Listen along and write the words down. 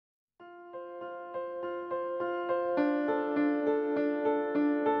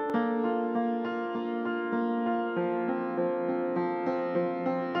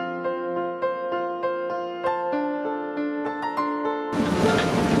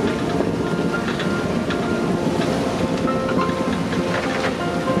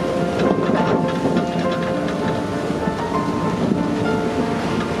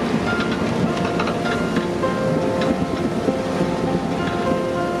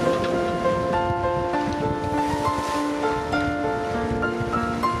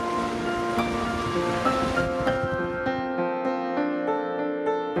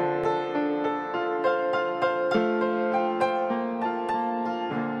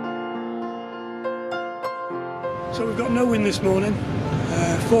So we've got no wind this morning,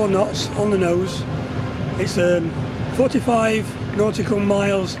 4 knots on the nose. It's 45 nautical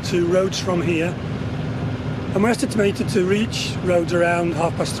miles to Rhodes from here, and we're estimated to reach Rhodes around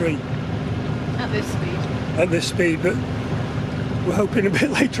 3:30. At this speed? At this speed, but we're hoping a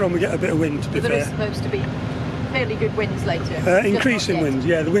bit later on we get a bit of wind, to be fair. There is supposed to be fairly good winds later. Increasing winds,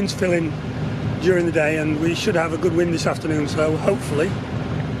 yeah, the wind's filling during the day, and we should have a good wind this afternoon, so hopefully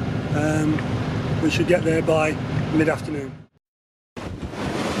we should get there by mid-afternoon. I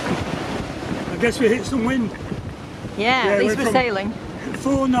guess we hit some wind. Yeah, at least we're sailing.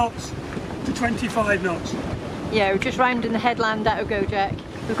 4 knots to 25 knots. Yeah, we're just rounding the headland out of Gojek.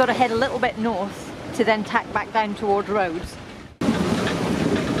 We've got to head a little bit north to then tack back down towards Rhodes.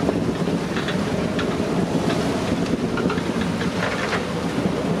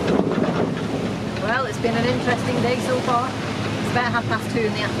 Well, it's been an interesting day so far. It's about 2:30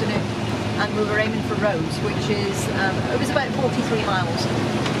 in the afternoon, and we were aiming for Rhodes, which is, it was about 43 miles.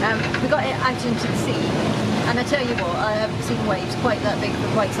 We got it out into the sea, and I tell you what, I haven't seen waves quite that big for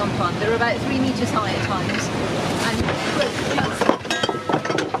quite some time. They're about 3 metres high at times, and we're just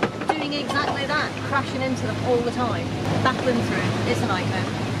doing exactly that, crashing into them all the time, battling through. It's a nightmare.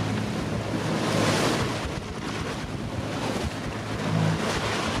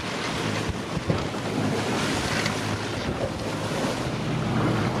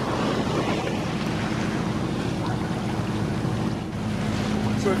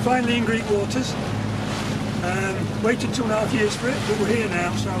 So we're finally in Greek waters. Waited 2.5 years for it, but we're here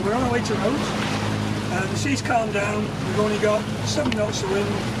now, so we're on our way to Rhodes. The sea's calmed down, we've only got 7 knots of wind.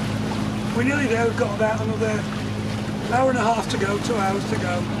 We're nearly there, we've got about another 1.5 hours to go, 2 hours to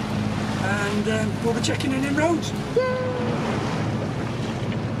go. And we'll be checking in Rhodes.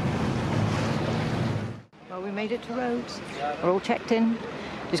 Well, we made it to Rhodes. We're all checked in,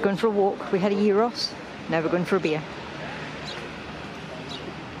 just going for a walk. We had a gyros, now we're going for a beer.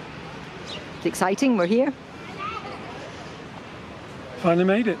 It's exciting, we're here. Finally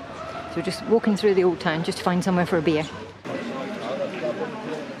made it. So we're just walking through the old town just to find somewhere for a beer.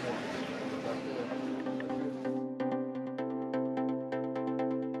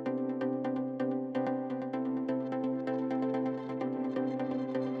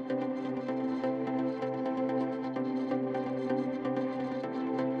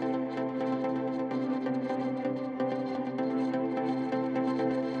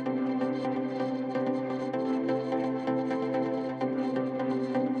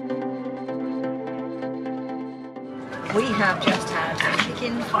 We have just had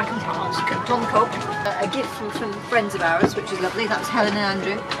chicken fighting hearts cooked on the cob, a gift from some friends of ours, which is lovely. That was Helen and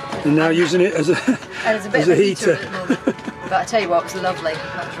Andrew. And now using it as a, bit of a heater. At the moment. But I tell you what, it was lovely.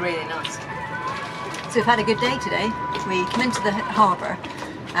 That was really nice. So we've had a good day today. We come into the harbour,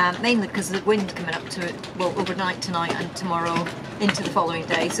 mainly because of the wind coming up to it, well, overnight tonight and tomorrow into the following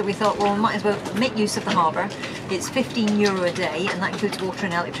day. So we thought, well, we might as well make use of the harbour. It's €15 a day, and that includes water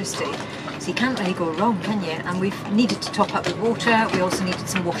and electricity. So you can't really go wrong, can you? And we've needed to top up with water. We also needed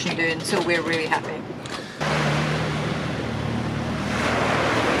some washing doing, so we're really happy.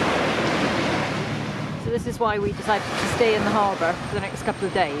 So this is why we decided to stay in the harbour for the next couple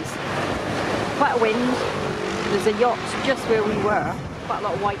of days. Quite a wind. There's a yacht just where we were. Quite a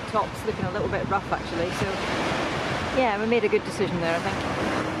lot of white tops, looking a little bit rough actually. So yeah, we made a good decision there, I think.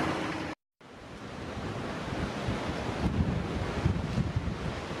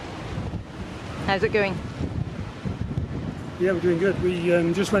 How's it going? Yeah, we're doing good. We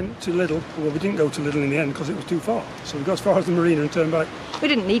just went to Lidl. Well, we didn't go to Lidl in the end because it was too far. So we got as far as the marina and turned back. We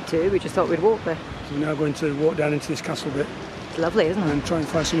didn't need to, we just thought we'd walk there. So we're now going to walk down into this castle bit. It's lovely, isn't it? And try and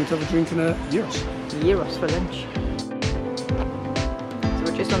find something to have a drink and a gyros. Gyros for lunch. So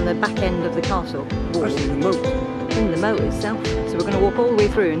we're just on the back end of the castle. Actually, the moat. In the moat itself. So we're going to walk all the way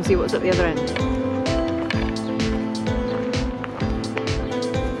through and see what's at the other end.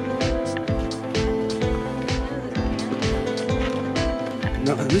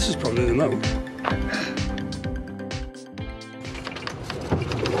 No, this is probably the moat.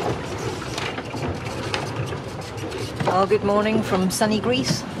 Well, good morning from sunny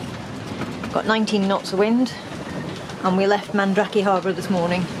Greece. Got 19 knots of wind, and we left Mandraki harbour this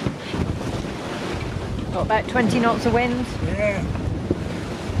morning. Got about 20 knots of wind. Yeah.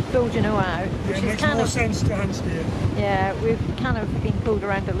 Pulled Genoa out, which it makes more sense to hand steer. Yeah, we've kind of been pulled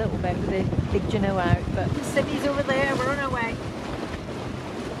around a little bit with the big Genoa out, but the city's over there, we're on our way.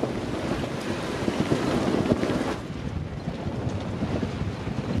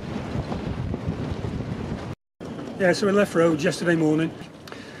 Yeah, so we left Rhodes yesterday morning.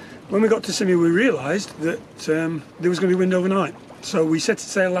 When we got to Simi, we realised that there was going to be wind overnight. So we set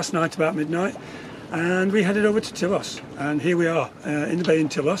sail last night about midnight, and we headed over to Tilos, and here we are in the bay in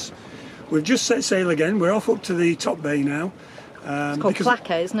Tilos. We've just set sail again. We're off up to the top bay now. It's called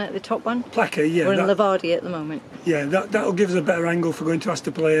Plaka, isn't it, the top one? Plaka, yeah. We're in Livadia at the moment. Yeah, that'll give us a better angle for going to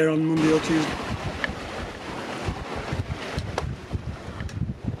Astipalea on Monday or Tuesday.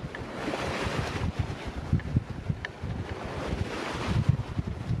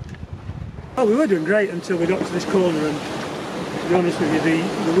 Oh, we were doing great until we got to this corner, and to be honest with you,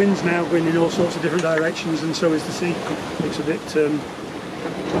 the wind's now going in all sorts of different directions, and so is the sea. It's a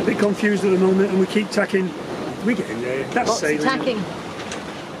bit confused at the moment, and we keep tacking. We're getting there. That's lots sailing. Of tacking.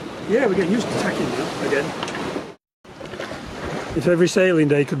 Yeah, we're getting used to tacking now again. If every sailing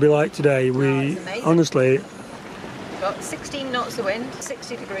day could be like today, we honestly got 16 knots of wind,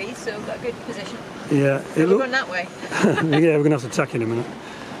 60 degrees, so we've got a good position. Yeah, we're going that way. Yeah, we're going to have to tack in a minute.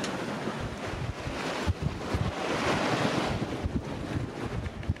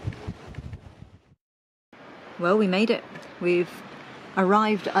 Well, we made it. We've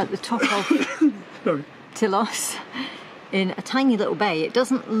arrived at the top of Tilos in a tiny little bay. It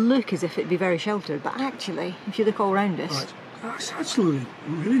doesn't look as if it'd be very sheltered, but actually, if you look all around us... Right. That's absolutely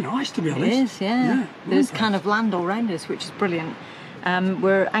really nice, to be honest. It is, yeah. There's kind of land all around us, which is brilliant.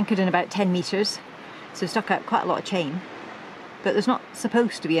 We're anchored in about 10 metres, so stuck out quite a lot of chain. But there's not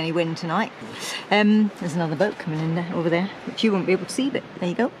supposed to be any wind tonight. There's another boat coming in there, over there, which you won't be able to see, but there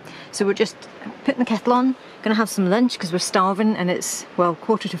you go. So we're just putting the kettle on, going to have some lunch because we're starving, and it's, well,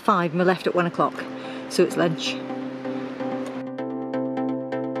 5:15 and we're left at 1 o'clock. So it's lunch.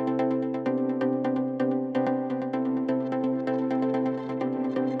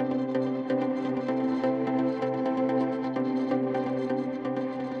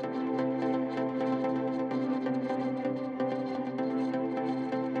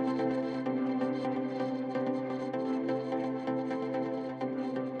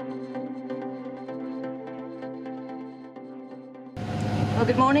 Well,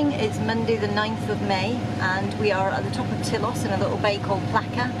 good morning. It's Monday the 9th of May and we are at the top of Tilos in a little bay called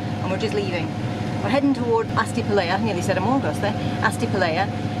Plaka, and we're just leaving. We're heading toward Astipalea, nearly said Amorgos there, Astipalea.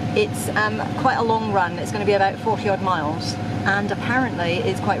 It's quite a long run. It's going to be about 40 odd miles, and apparently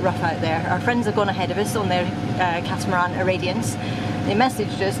it's quite rough out there. Our friends have gone ahead of us on their catamaran Irradiance. They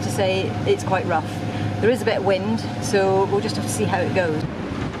messaged us to say it's quite rough. There is a bit of wind, so we'll just have to see how it goes.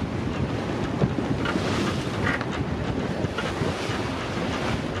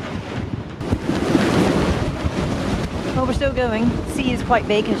 Well, we're still going. The sea is quite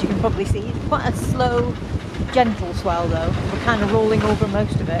big, as you can probably see. It's quite a slow, gentle swell though. We're kind of rolling over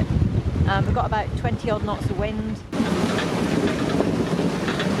most of it. We've got about 20 odd knots of wind.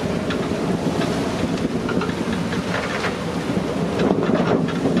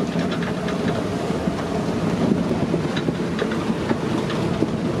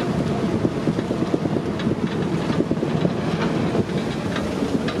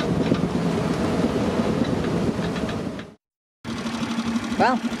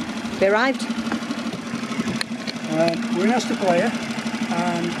 Well, we arrived. We're in Astipalea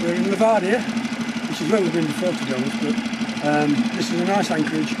and we're in Livadia, which is where we've been before, to be honest, but this is a nice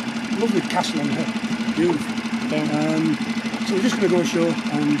anchorage, lovely castle on the hill, beautiful. Yeah. So we're just going to go ashore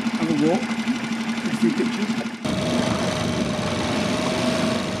and have a walk, take a few pictures.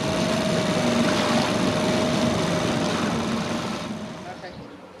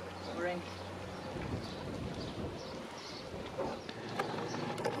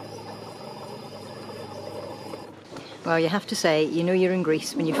 Well, you have to say, you know you're in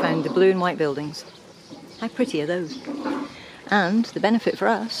Greece when you found the blue and white buildings. How pretty are those? And the benefit for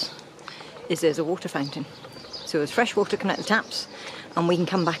us is there's a water fountain. So there's fresh water coming out the taps, and we can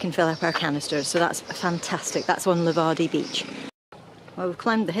come back and fill up our canisters. So that's fantastic. That's on Livadia beach. Well, we've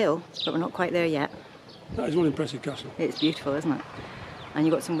climbed the hill, but we're not quite there yet. That is one impressive castle. It's beautiful, isn't it? And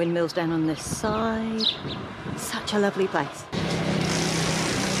you've got some windmills down on this side. Such a lovely place.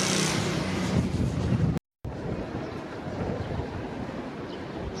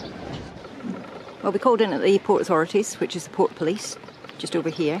 Well, we called in at the port authorities, which is the port police, just over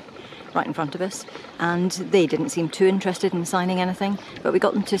here, right in front of us, and they didn't seem too interested in signing anything, but we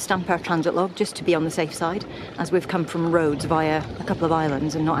got them to stamp our transit log just to be on the safe side, as we've come from Rhodes via a couple of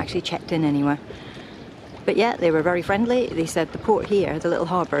islands and not actually checked in anywhere. But yeah, they were very friendly. They said the port here, the little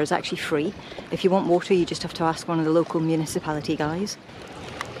harbour, is actually free. If you want water, you just have to ask one of the local municipality guys.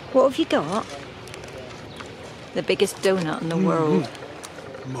 What have you got? The biggest donut in the world.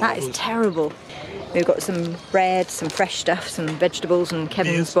 That is terrible. We've got some bread, some fresh stuff, some vegetables, and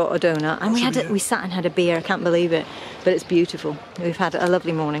Kevin's bought a donut. And we sat and had a beer, I can't believe it. But it's beautiful. We've had a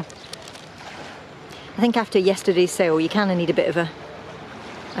lovely morning. I think after yesterday's sail, you kind of need a bit of a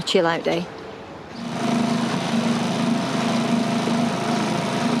chill out day.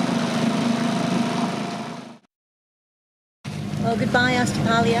 Well, goodbye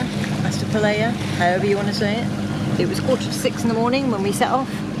Astipalea, Astipalea, however you want to say it. It was 5:45 in the morning when we set off.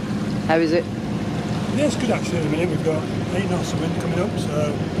 How is it? Yeah, it's good actually at the minute. We've got 8 knots of wind coming up,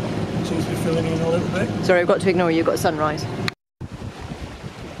 so it seems to be filling in a little bit. Sorry, I've got to ignore you, you've got sunrise.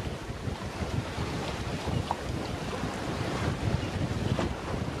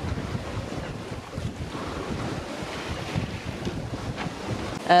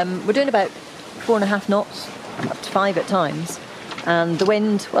 We're doing about 4.5 knots, up to 5 at times, and the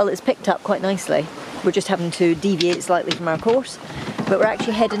wind, well, it's picked up quite nicely. We're just having to deviate slightly from our course, but we're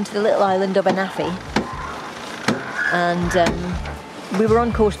actually heading to the little island of Anafi, and we were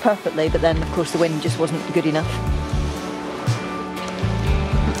on course perfectly, but then of course the wind just wasn't good enough.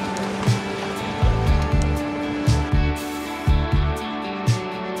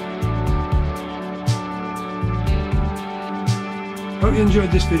 Hope you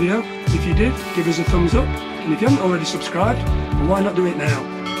enjoyed this video. If you did, give us a thumbs up, and if you haven't already subscribed, well, why not do it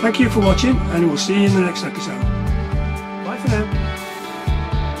now? Thank you for watching, and we'll see you in the next episode. Bye for now.